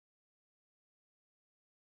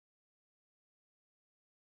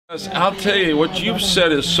I'll tell you, what you've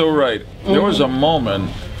said is so right. There was a moment,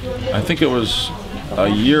 I think it was a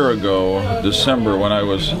year ago, December, when I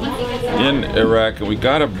was in Iraq, and we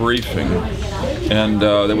got a briefing, and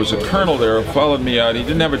there was a colonel there who followed me out. He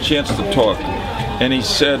didn't have a chance to talk, and he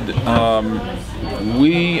said, I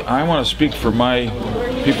want to speak for my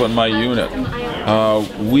people in my unit.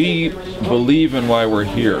 We believe in why we're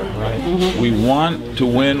here. We want to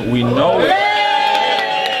win. We know it.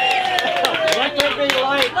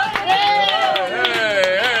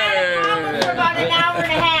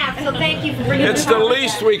 Thank you for bringing It's the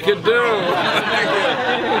least we could do.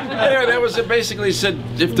 Yeah, that was it. Basically said,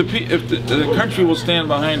 if the country will stand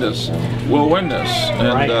behind us, we'll win this.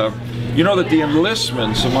 And you know that the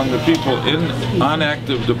enlistments among the people on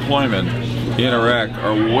active deployment in Iraq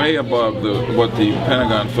are way above what the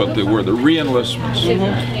Pentagon thought they were, the re-enlistments.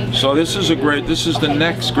 So this is the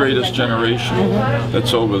next greatest generation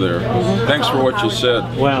that's over there. Thanks for what you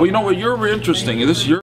said. Well, you know what, you're interesting.